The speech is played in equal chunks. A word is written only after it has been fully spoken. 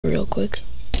real quick.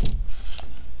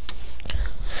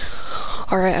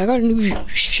 Alright, I got a new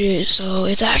shit, so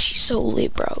it's actually so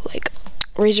lit, bro. Like,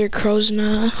 Razer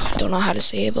Krosna, don't know how to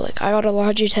say it, but like, I got a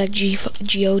Logitech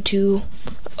G02,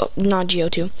 not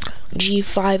G02,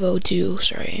 G502,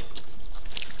 sorry.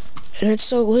 And it's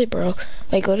so lit, bro.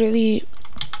 Like, literally,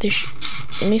 it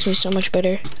makes me so much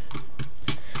better.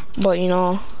 But, you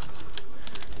know,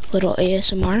 little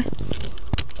ASMR.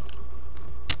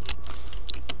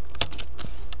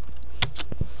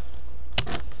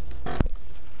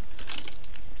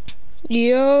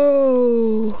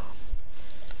 Yo,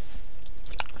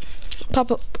 pop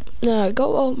up,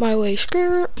 go out my way,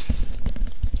 skirt.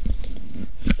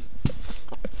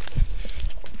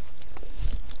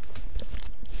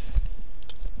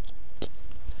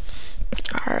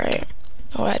 Alright,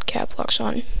 I'll add cap locks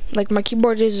on. Like, my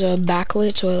keyboard is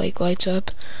backlit, so it like lights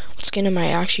up. What skin am I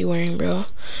actually wearing, bro?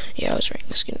 Yeah, I was wearing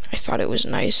the skin. I thought it was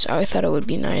nice. I thought it would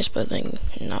be nice, but then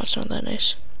no, it's not that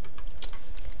nice.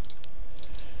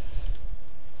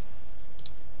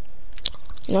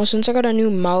 You know, since I got a new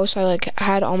mouse, I like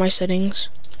had all my settings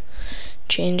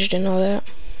changed and all that.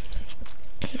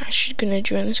 I'm actually gonna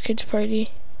join this kid's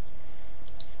party.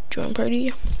 Join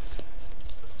party.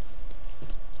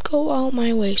 Go out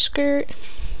my way, skirt.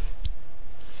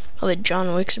 Oh, the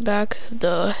John Wick's back.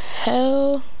 The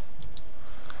hell?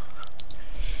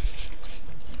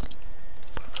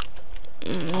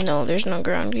 No, there's no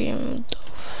ground game.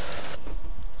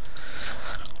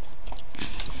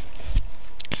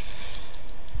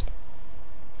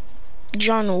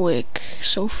 John Wick,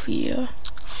 Sophia.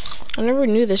 I never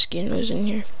knew the skin was in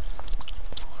here.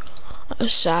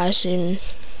 Assassin,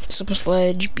 Slip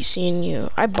Sledge, be seeing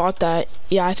you. I bought that.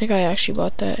 Yeah, I think I actually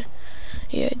bought that.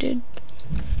 Yeah, I did.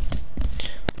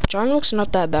 John Wick's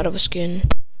not that bad of a skin.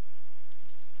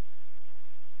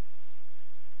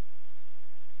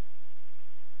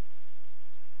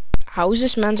 How is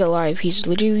this man's alive? He's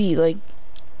literally like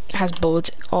has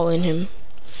bullets all in him.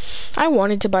 I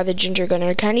wanted to buy the ginger gunner.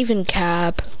 I can't even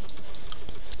cap.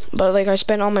 But like I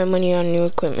spent all my money on new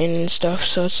equipment and stuff,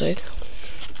 so it's like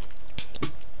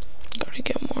gotta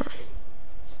get more.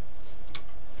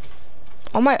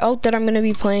 On my alt that I'm gonna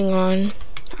be playing on,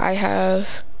 I have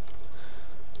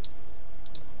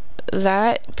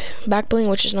that back bling,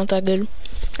 which is not that good,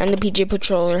 and the PJ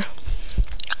Patroller.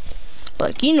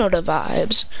 But like, you know the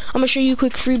vibes. I'm gonna show you a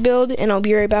quick free build, and I'll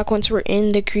be right back once we're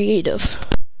in the creative.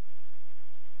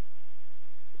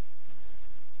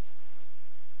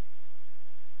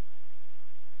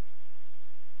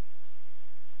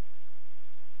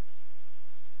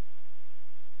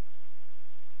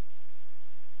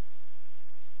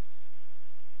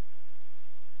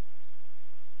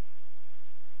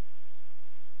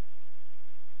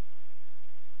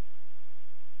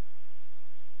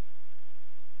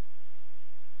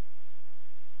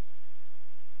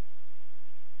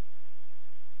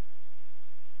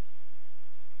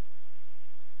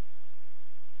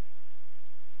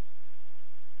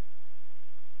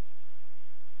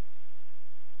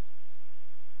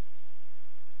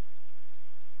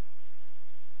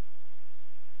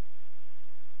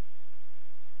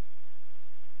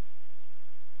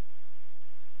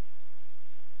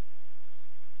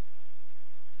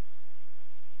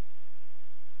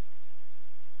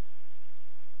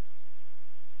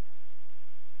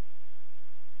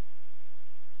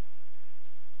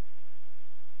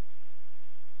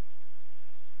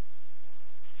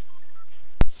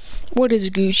 What is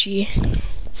Gucci?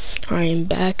 I am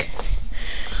back.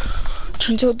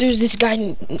 Turns out there's this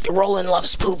guy Roland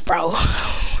loves poop, bro.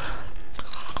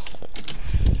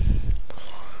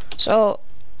 So,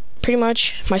 pretty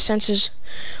much, my sense is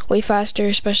way faster,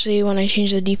 especially when I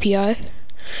change the DPI.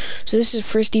 So this is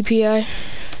first DPI,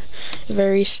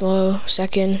 very slow.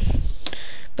 Second,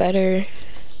 better.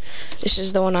 This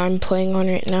is the one I'm playing on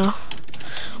right now.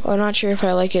 Well, I'm not sure if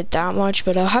I like it that much,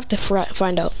 but I'll have to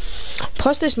find out.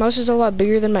 Plus, this mouse is a lot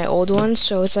bigger than my old one,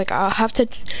 so it's like I'll have to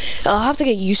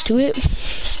get used to it.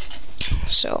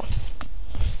 So,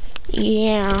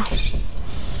 yeah.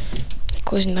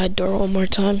 Closing that door one more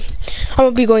time. I'm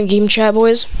gonna be going game chat,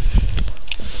 boys,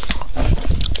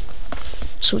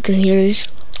 so we can hear this.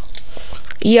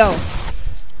 Yo,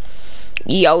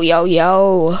 yo, yo,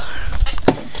 yo.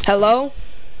 Hello.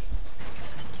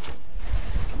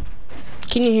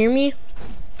 Can you hear me?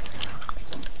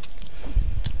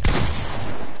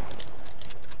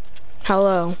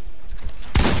 Hello.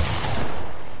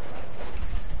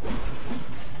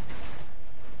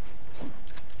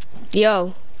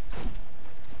 Yo.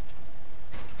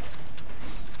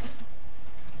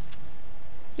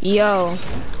 Yo.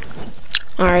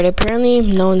 Alright, apparently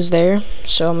no one's there,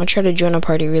 so I'm gonna try to join a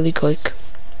party really quick.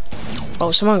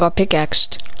 Oh, someone got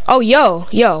pickaxed. Oh,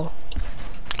 yo.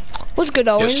 What's good,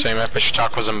 Owen? Yes, same epic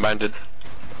talk was unbinded.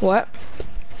 What?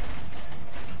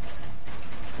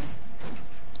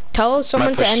 Tell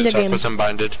someone to end the game. Was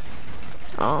unbinded.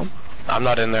 I'm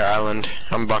not in their island.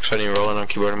 I'm box fighting rolling on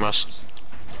keyboard and mouse.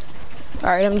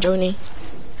 Alright, I'm joining.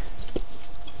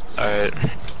 Alright.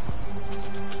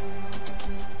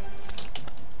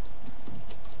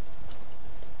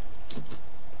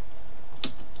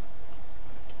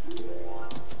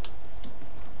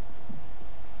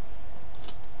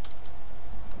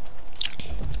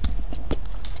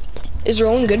 Is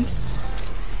rolling good?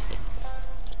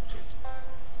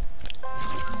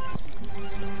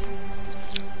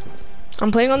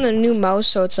 I'm playing on the new mouse,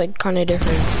 so it's like kind of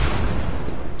different.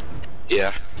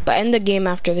 Yeah. But end the game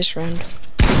after this round.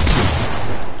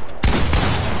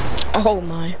 Oh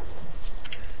my.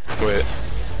 Wait.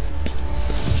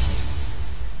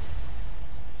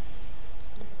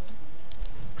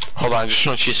 Hold on, just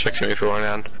want she's fixing me for one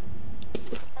round.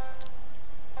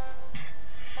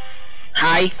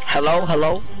 Hi, hello.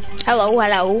 Hello.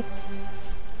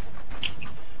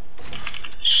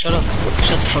 Shut the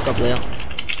fuck up, Leo.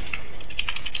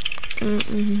 Are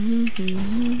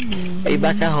you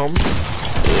back at home?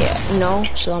 Yeah, no,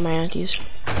 still at my auntie's.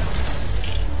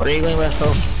 When are you going back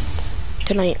home?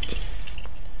 Tonight.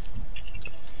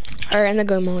 Alright, end the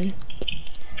game on.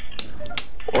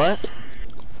 What?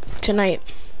 Tonight.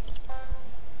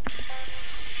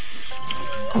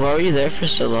 Why were you there for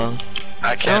so long?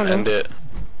 I can't end it.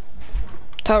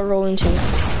 Tell rolling too.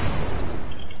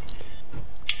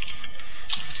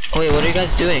 Oh wait, what are you guys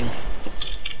doing?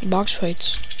 Box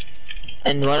fights.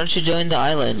 And why don't you join the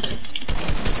island?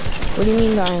 What do you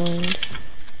mean the island?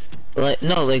 Like,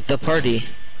 no, like the party.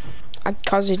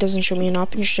 Cause it doesn't show me an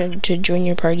option to join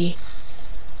your party.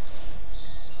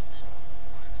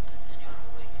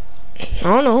 I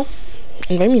don't know.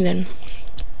 Invite me then.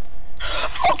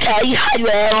 Okay, I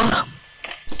will.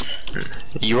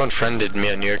 You unfriended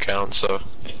me on your account, so.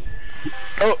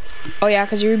 Oh yeah,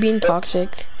 cause you were being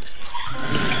toxic.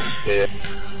 Yeah.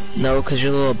 No, cause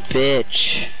you're a little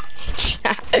bitch.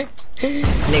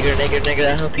 Nigger,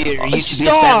 I hope you're YouTube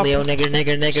Stop! family, oh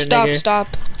nigger. Stop.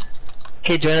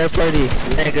 Okay, join our party,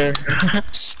 nigger.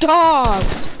 Stop!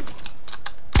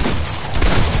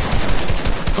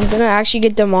 I'm gonna actually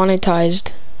get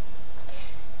demonetized.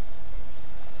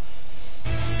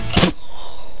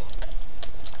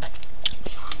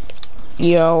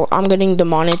 Yo, I'm getting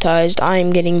demonetized.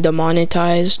 I'm getting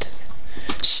demonetized.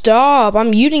 Stop! I'm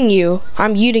muting you.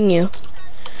 End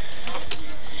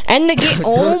the game.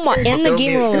 Oh my! End the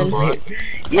game, Roland.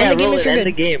 Yeah, end the game if you're end good.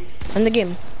 the game. End the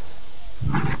game.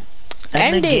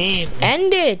 End it.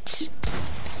 End it.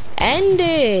 End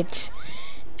it.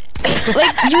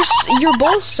 Like you're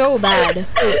both so bad.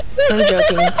 I'm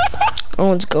joking.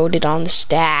 Owen's goated on the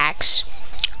stacks.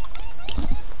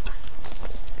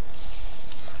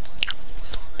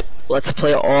 Let's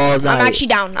play all night. I'm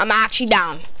actually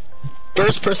down.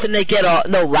 First person to get off,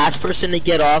 no, last person to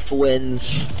get off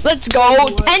wins. Let's go.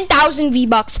 10,000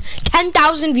 V-Bucks.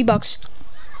 10,000 V-Bucks.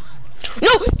 No,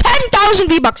 10,000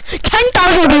 V-Bucks.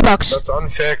 10,000 V-Bucks. That's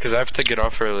unfair because I have to get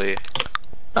off early.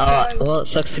 Well, it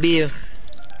sucks to be you.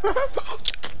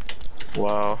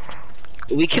 Wow.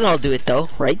 We can all do it though,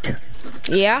 right?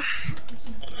 Yeah.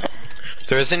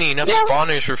 There isn't enough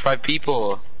spawners for 5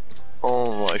 people.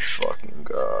 Oh my fucking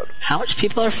god. How much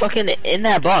people are fucking in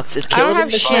that box? It's I don't killed have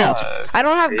in the shit. chat. I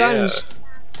don't have guns.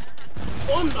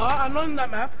 Oh no, I'm not in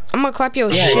that map. I'm gonna clap your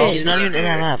Yeah, shit. he's not even in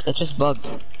that map. It's just bugged.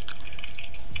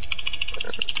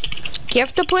 You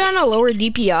have to play on a lower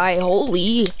DPI.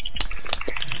 Holy.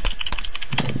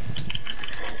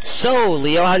 So,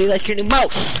 Leo, how do you like your new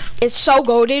mouse? It's so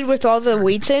goated with all the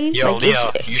weights in. Yo, like,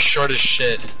 Leo, you short as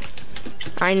shit.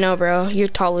 I know, bro. You're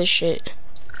tall as shit.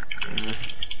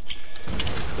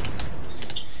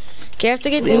 Okay, I have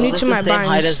to get Leo, new this to is my the same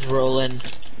height binds. as Roland.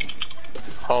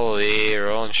 Holy,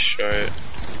 rolling short.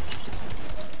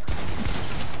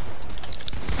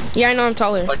 Yeah, I know I'm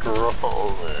taller. Like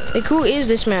Roland. Like, who is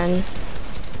this man?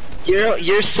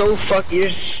 You're so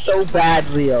bad,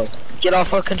 Leo. Get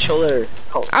off our controller.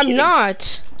 Oh, I'm kidding.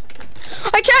 not.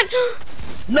 I can't.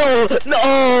 No,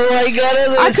 oh my god,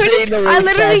 I couldn't. I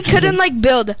literally couldn't like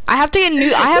build. I have to get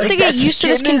new. I have to get used to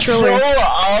this controller. That skin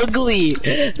is so ugly.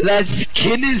 That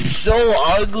skin is so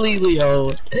ugly,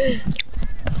 Leo.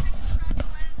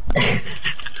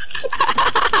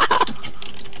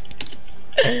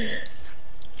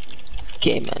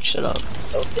 Okay, man, shut up.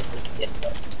 Don't get this skin, bro.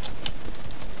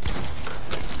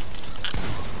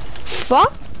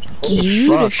 Fuck you,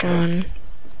 fuck. Deshaun.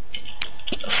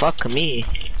 Fuck me.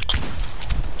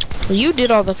 You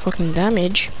did all the fucking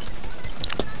damage.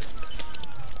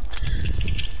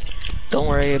 Don't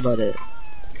worry about it.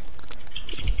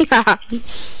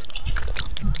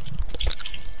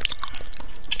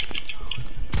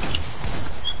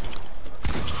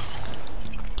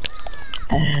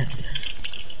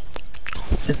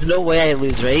 There's no way I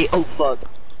lose, right? Oh fuck.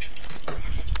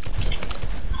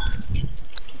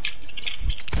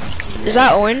 Is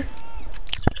that Owen?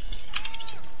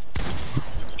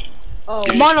 Oh.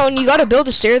 Come on, Owen, you gotta build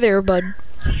a stair there, bud.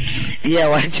 Yeah,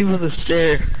 why'd you move the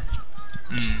stair?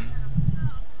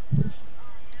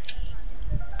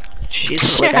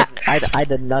 She's like, I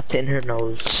did nut in her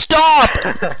nose. Stop!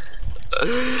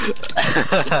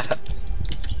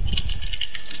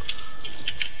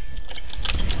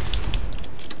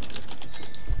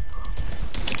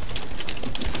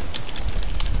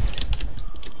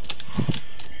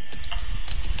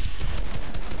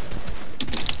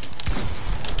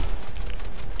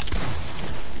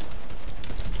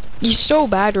 You're so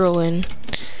bad, Roland.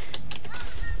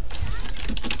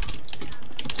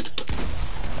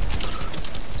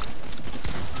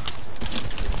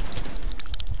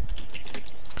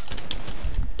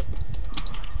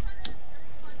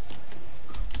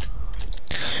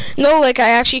 No, like, I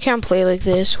actually can't play like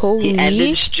this. Holy. He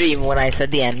ended stream when I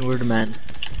said the N-word, man.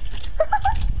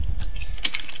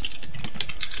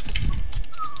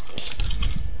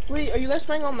 Wait, are you guys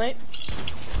playing all night?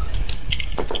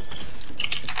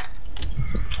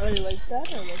 Oh, you like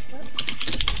that? I like that.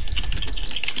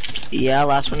 Yeah,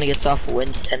 last one that gets off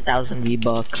wins 10,000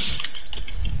 V-Bucks.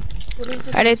 What is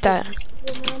this? I did that.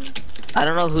 I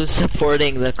don't know who's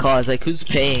supporting the cause, like who's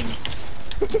paying?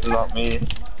 Not me.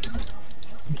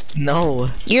 No.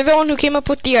 You're the one who came up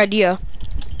with the idea.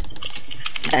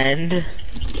 And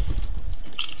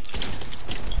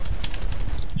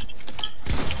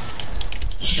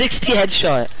 60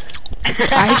 headshot.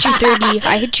 I hit you 30.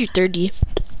 I hit you 30.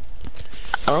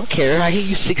 I don't care. I hit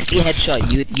you 60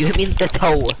 headshot. You hit me in the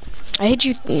toe. I hit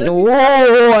you.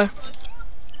 Whoa.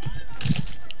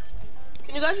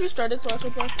 Can you guys restart it so I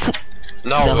can play?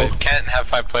 No, No. it can't have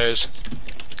 5 players.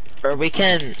 Or we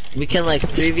can like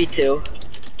 3v2.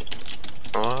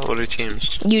 Oh, what are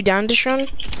teams? You down to run?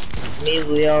 Me,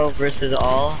 Leo versus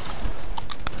all.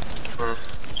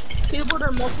 Keyboard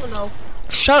or multiple no.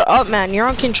 Shut up, man. You're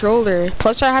on controller.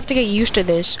 Plus, I have to get used to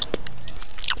this.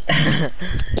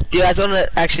 Dude, I don't wanna,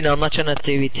 actually no, I'm not trying to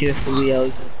 3v2 if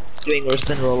Leo's doing worse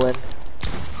than Roland.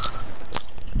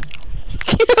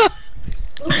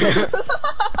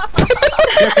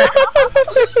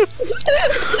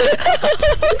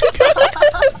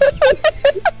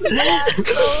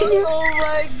 Oh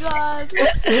my god.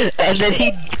 And then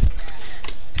he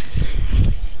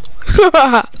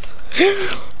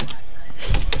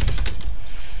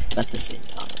at the same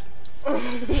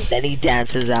time. Then he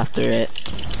dances after it.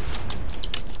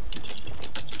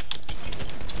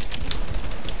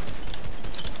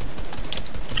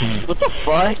 What the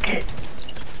fuck?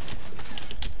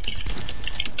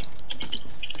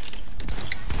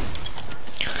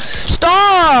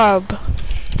 Stop!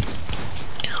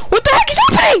 What the heck is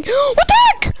happening? What the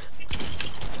heck?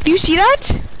 Do you see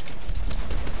that?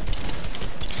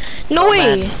 No Oh, way.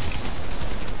 man.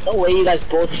 No way you guys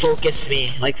both focused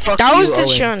me. Like, fuck That you, was the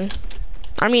Owen. shun.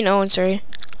 I mean Owen, sorry.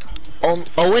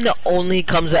 Owen only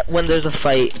comes at when there's a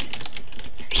fight.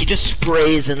 He just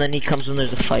sprays and then he comes when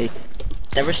there's a fight.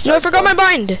 Never starts. No, I forgot my off.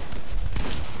 bind.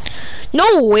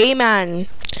 No way, man.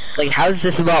 Like, how's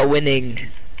this about winning?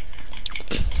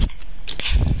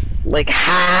 Like,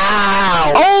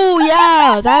 how? Oh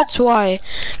yeah, that's why.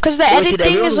 Cause the Wait, edit did thing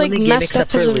everyone is like win the game messed up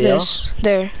except because for of Leo? this.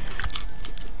 There.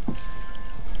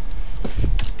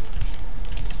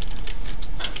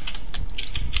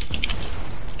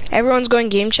 Everyone's going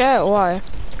game chat. Why?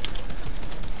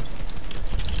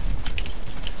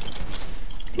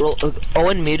 Well,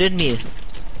 Owen muted me.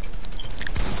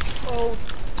 Oh,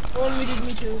 Owen muted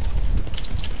me too.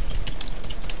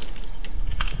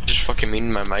 Just fucking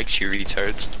muting my mic, you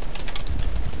retards.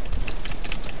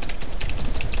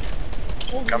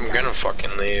 I'm gonna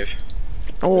fucking leave.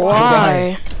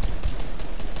 Why?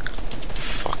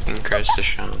 Fucking Christ,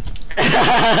 Sean.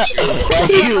 Why'd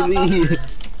you leave?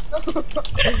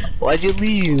 Why'd you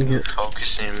leave? You're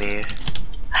focusing me.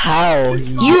 How?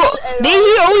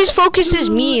 He always focuses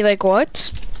me. Like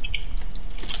what?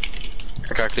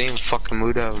 Like, I couldn't even fucking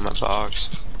move out of my box.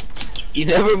 You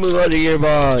never move out of your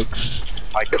box.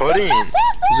 I couldn't.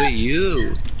 Was it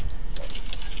you?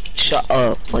 Shut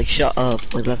up. Like, shut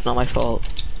up. Like, that's not my fault.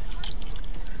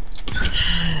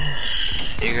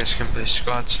 You guys can play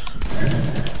squads.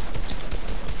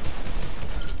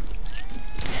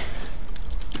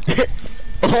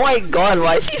 Oh Oh my god,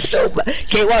 why is he so bad?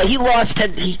 Okay, well, he lost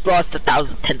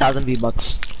 10,000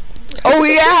 V-Bucks. Oh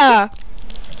yeah!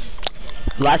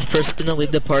 Last person to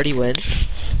leave the party wins.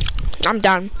 I'm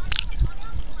done.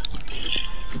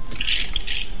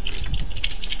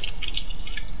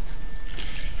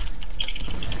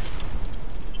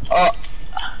 Oh.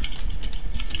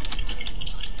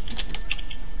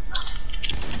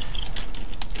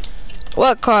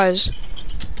 What cause?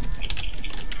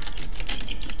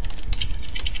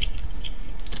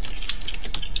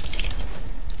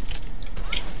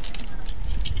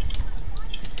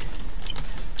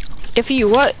 If you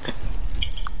what?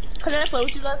 Can I play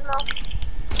with you guys now?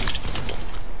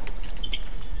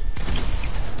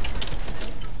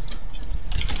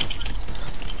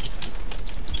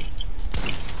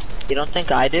 You don't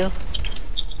think I do?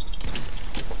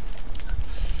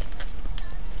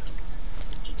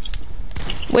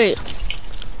 Wait.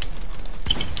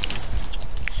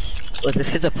 Look, this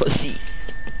kid's a pussy.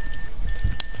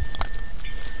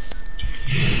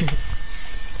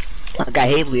 Like, I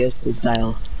hate Leo's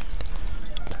style.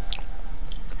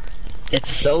 It's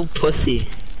so pussy.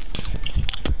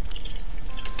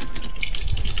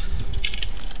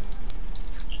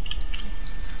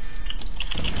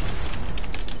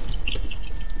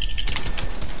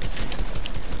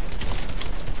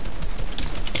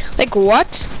 Like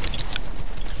what?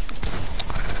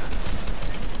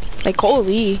 Like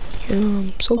holy. Yeah,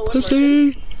 I'm so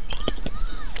pussy.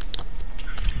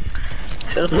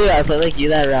 I feel like you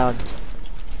that round.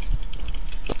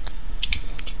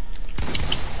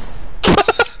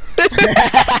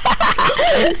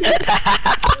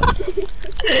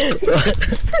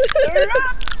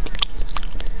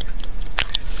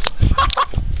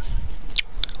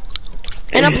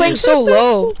 And I'm playing so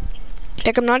low.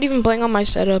 Like I'm not even playing on my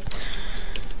setup.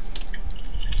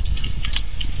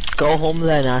 Go home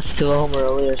then, ask to go home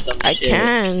early or something. I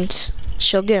can't.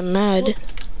 She'll get mad.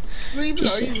 Where even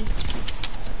are you?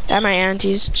 At my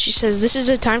auntie's. She says this is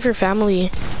a time for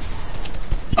family.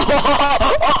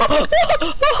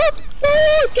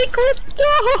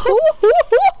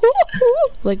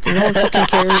 Like no one fucking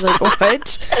cares. Like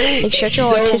what? Like shut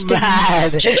your autistic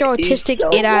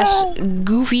ass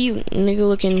goofy nigga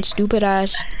looking stupid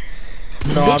ass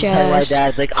No, I'm bitch telling my ass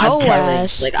dad, like I'm hoe telling,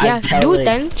 ass. like Yeah, I'm telling. do it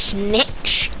then,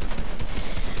 snitch.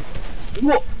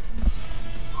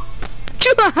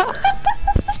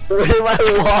 Where did my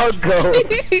wall go?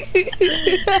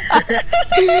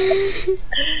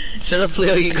 Shut up,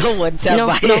 Leo. You go one tap No,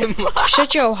 by no. him.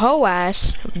 Shut your hoe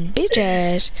ass, bitch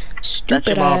ass, stupid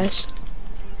your mom. ass.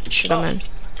 Shut up, man.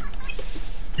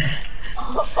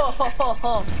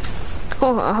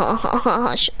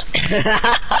 Shut the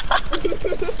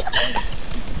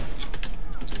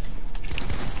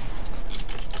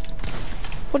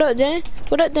What up, Dan?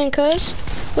 What up, Dan, cuz?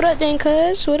 What up, Dan,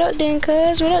 cuz? What up, Dan,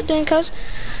 cuz? What up, Dan, cuz?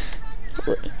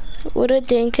 What up,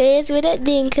 Dan, cuz? What up,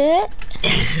 Dan, cuz?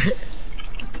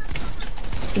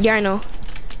 Yeah, I know.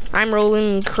 I'm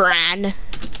rolling cranberry.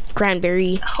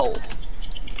 Oh.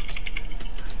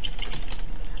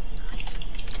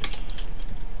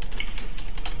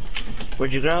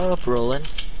 Where'd you grow up, Roland?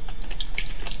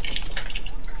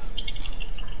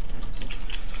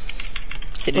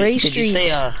 Did Ray you Street. say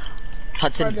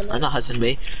Hudson? Harbor Not Hudson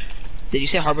Bay. Did you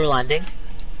say Harbor Landing?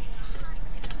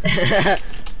 I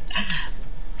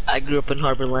grew up in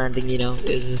Harbor Landing. You know,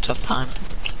 it was a tough time.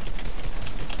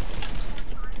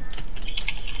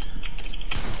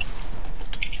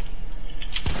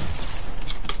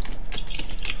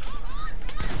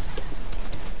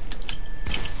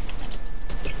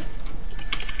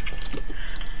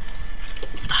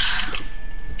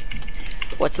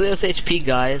 What's Leo's HP,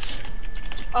 guys?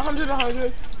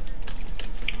 100.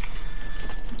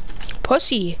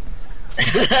 Pussy.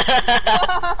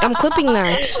 I'm clipping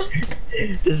that.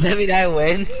 Does that mean I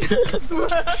win?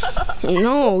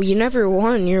 No, you never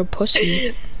won. You're a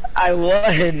pussy. I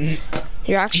won.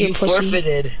 You're actually You a pussy.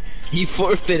 forfeited. You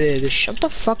forfeited. Shut the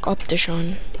fuck up,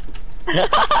 Deshaun.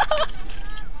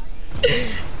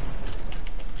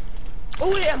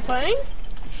 Oh wait, I'm playing?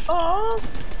 Oh,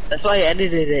 That's why I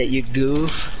edited it, you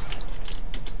goof.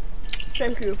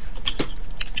 thank you.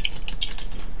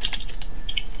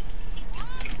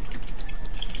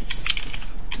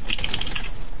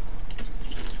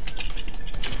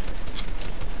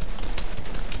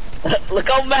 Look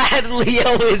how mad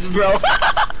Leo is, bro.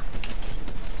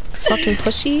 Fucking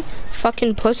pussy.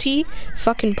 Fucking pussy.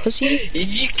 Fucking pussy.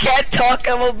 You can't talk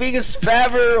about being a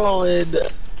spammer, Roland.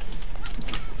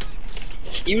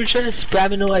 You were trying to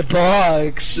spam into my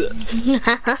box.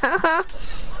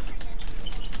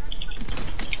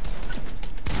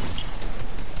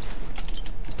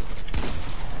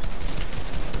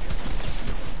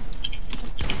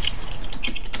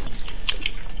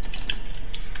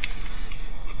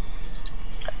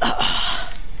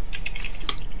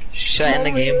 Should I end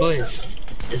the game, boys?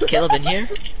 Is Caleb in here?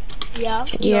 Yeah.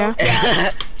 Yeah.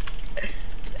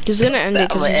 He's gonna end it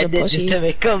because he's a pussy. Just to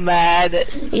make him mad.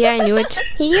 Yeah, I knew it.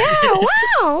 Yeah,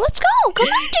 wow, let's go. Come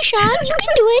on, Deshaun, you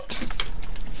can do it.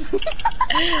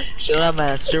 Shut up,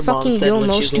 man. Your mom Fucking said when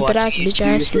Gilmo, she was stupid ass, watching bitch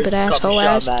ass, you, stupid ass, come hoe shut,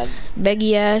 ass, man.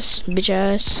 beggy ass, bitch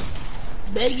ass.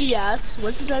 Beggy ass.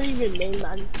 What does that even mean,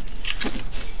 man?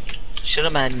 Shut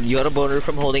up, man. You're a boner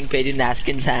from holding Peyton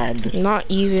Naskin's hand. Not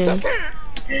even.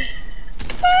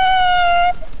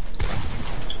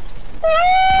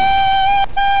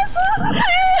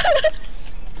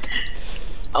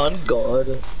 On God.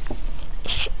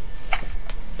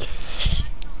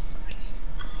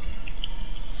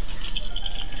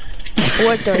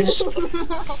 What does?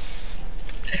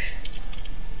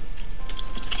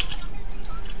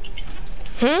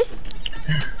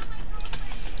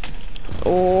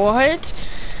 What?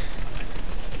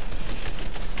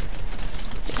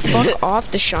 Fuck off,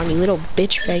 Deshaun, you little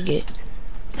bitch faggot.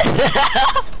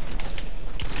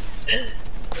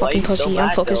 Fucking pussy,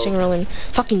 I'm focusing rolling.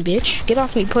 Fucking bitch, get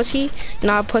off me, pussy.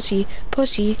 Nah, pussy,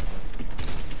 pussy.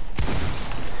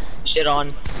 Shit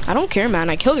on. I don't care,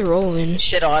 man, I killed your Roland.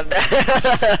 Shit on.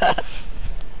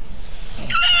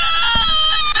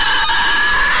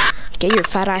 Get your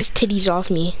fat ass titties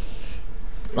off me.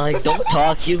 Like, don't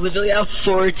talk. You literally have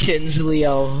 4 chins,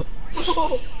 Leo.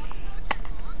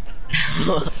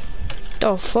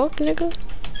 The fuck, nigga?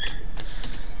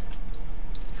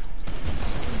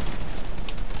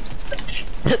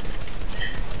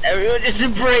 Everyone just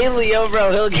spray Leo,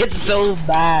 bro. He'll get so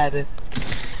bad.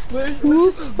 Where's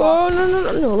this Oh, box?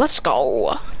 no, let's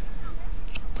go.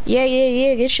 Yeah,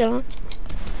 get shit on.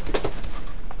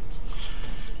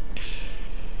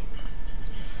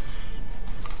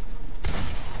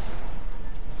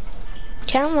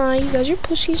 Can't lie, you guys are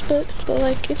pussies, but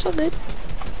like, it's all good.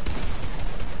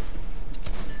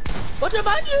 What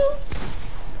about you?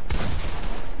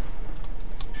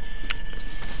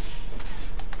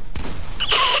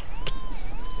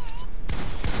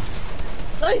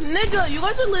 Like, nigga, you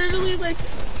guys are literally like...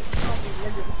 Oh,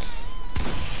 nigga.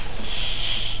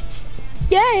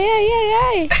 Yeah.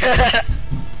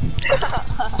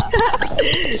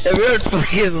 Everyone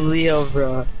fucking Leo,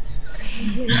 bro.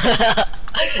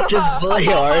 Just play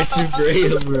R spray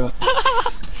him, bro.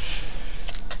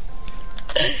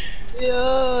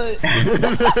 Yo.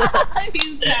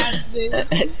 He's dancing.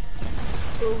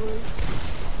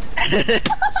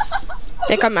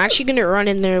 Like, I'm actually gonna run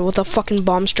in there with a fucking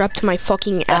bomb strapped to my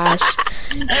fucking ass.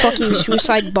 Fucking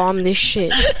suicide bomb this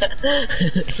shit.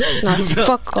 Nah, Bro,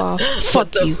 fuck off.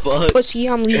 Fuck you. Fuck? Pussy,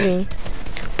 I'm leaving.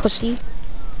 Pussy.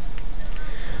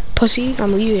 Pussy,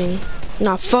 I'm leaving.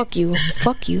 Nah, fuck you.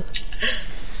 Fuck you.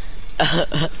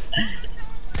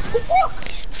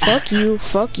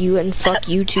 Fuck you, and fuck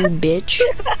you too, bitch.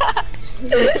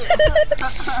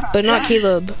 But not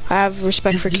Caleb. I have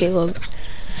respect for Caleb.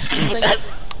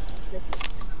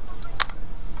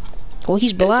 Well,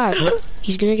 he's black.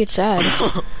 He's gonna get sad.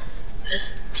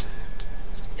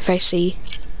 If I see.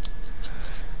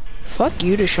 Fuck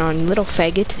you, Deshaun, little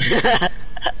faggot.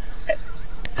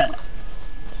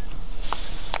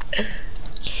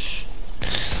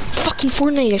 Fucking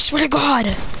Fortnite, I swear to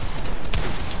God.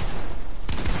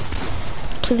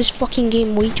 Play this fucking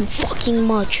game way too fucking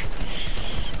much.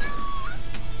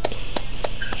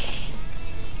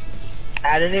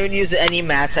 I didn't even use any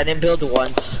mats. I didn't build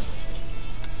once.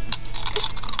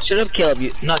 Shut up, Caleb.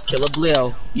 You, not Caleb,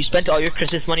 Leo. You spent all your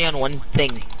Christmas money on one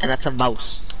thing, and that's a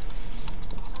mouse.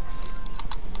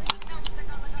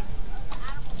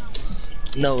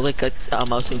 No, like a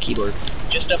mouse and keyboard.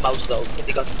 Just a mouse, though.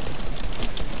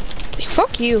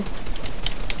 Fuck you.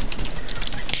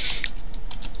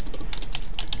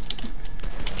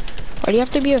 Why do you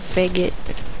have to be a faggot?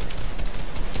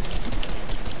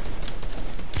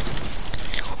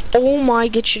 Oh my,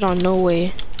 get shit on, no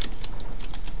way.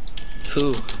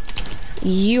 Who?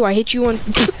 You, I hit you on.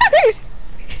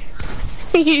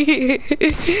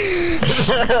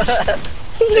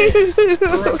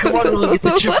 Come on, Lily, get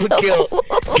the triple kill.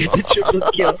 Get the triple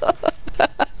kill.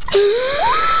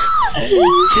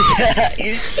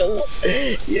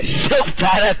 You're so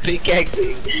bad at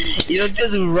pickaxing. You don't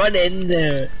just run in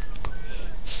there.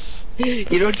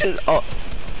 You don't just. Oh.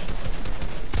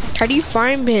 How do you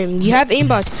find him? You have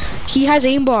aimbot. He has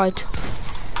aimbot.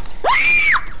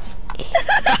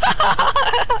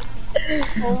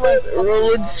 Oh my God.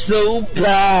 Rolling so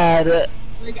bad.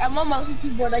 Like, I'm on mouse and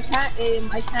keyboard, I can't aim.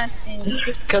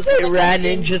 Cause I ran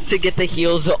in just to get the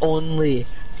heals only.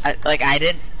 I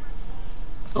didn't.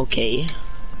 Okay.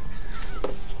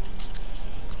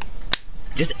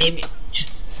 Just aim.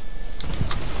 Just.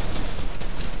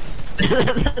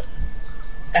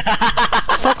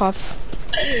 Fuck off.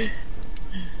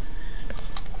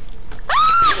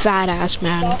 Fat ass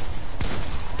man.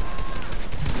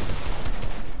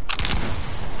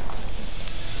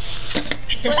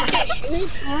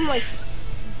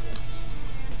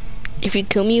 If you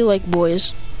kill me, you like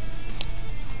boys.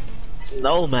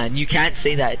 No, man, you can't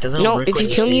say that. It doesn't No, work. if when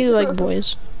you kill say me, you like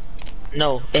boys.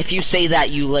 No, if you say that,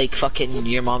 you like fucking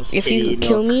your mom's If titty you milk.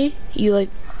 kill me, you like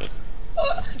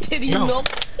Titty No. milk.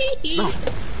 No,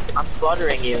 I'm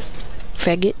slaughtering you.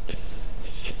 faggot.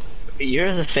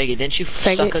 You're the faggot. Didn't you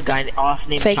Faggot. suck a guy off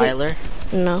named Faggot. Tyler?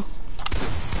 No.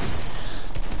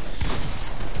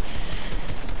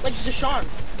 Like Deshaun.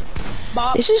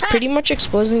 Bob. This is pretty much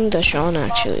exposing Deshaun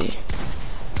actually.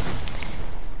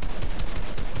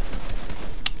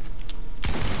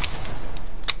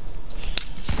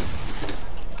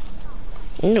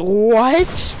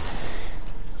 What?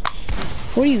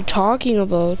 What are you talking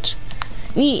about?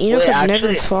 Me, Enoch Wait, have never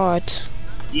actually- fought.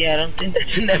 Yeah, I don't think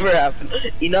that's never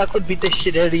happened. Enoch would beat the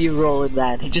shit out of you rolling,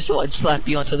 man. He just one slap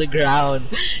you onto the ground.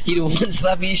 He'd one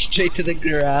slap you straight to the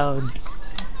ground.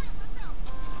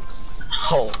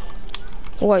 Oh.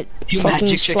 What? Do Fucking magic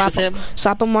tricks slap with him?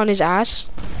 slap him on his ass?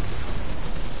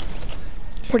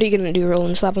 What are you gonna do,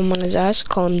 Roland? Slap him on his ass?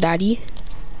 Call him daddy?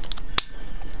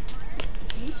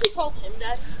 Didn't you call him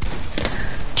that?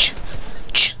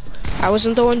 I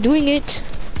wasn't the one doing it.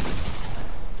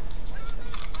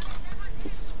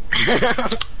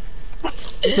 But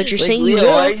you're Like, saying Leo, you will.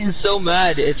 why are you so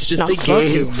mad? It's just No, a fuck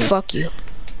game. you. Fuck you.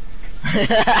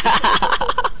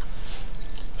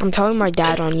 I'm telling my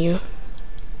dad on you.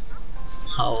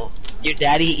 Oh. Your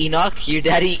daddy Enoch? Your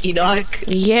daddy Enoch?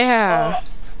 Yeah.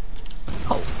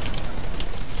 Oh.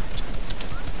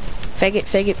 Faggot,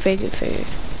 faggot, faggot, faggot.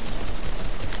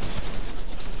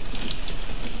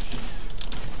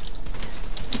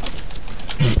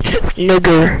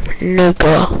 Nigger,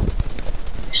 nigga.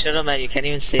 Shut up, man. You can't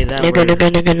even say that Nigga, word. nigga,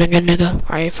 nigga, nigga, nigga.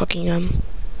 I fucking am.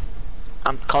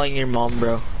 I'm calling your mom,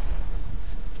 bro.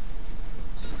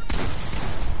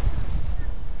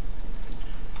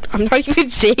 I'm not even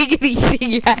saying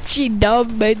anything. You're actually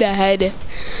dumb by the head.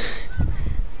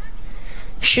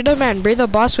 Shut up, man. Bray the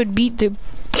boss would beat the.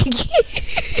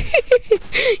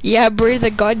 Yeah, Bray the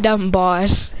goddamn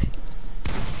boss.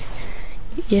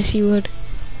 Yes, he would.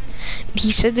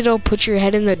 He said that I'll put your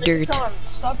head in the dirt. Deshaun,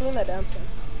 stop doing that dance, man.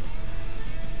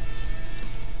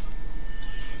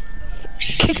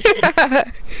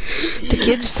 The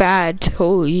kid's fat.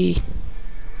 Holy.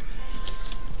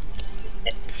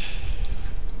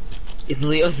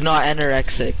 Leo's not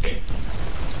anorexic.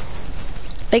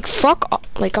 Like, fuck off.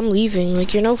 Like, I'm leaving.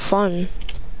 Like, you're no fun.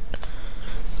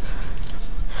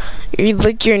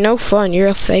 You're no fun. You're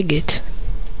a faggot.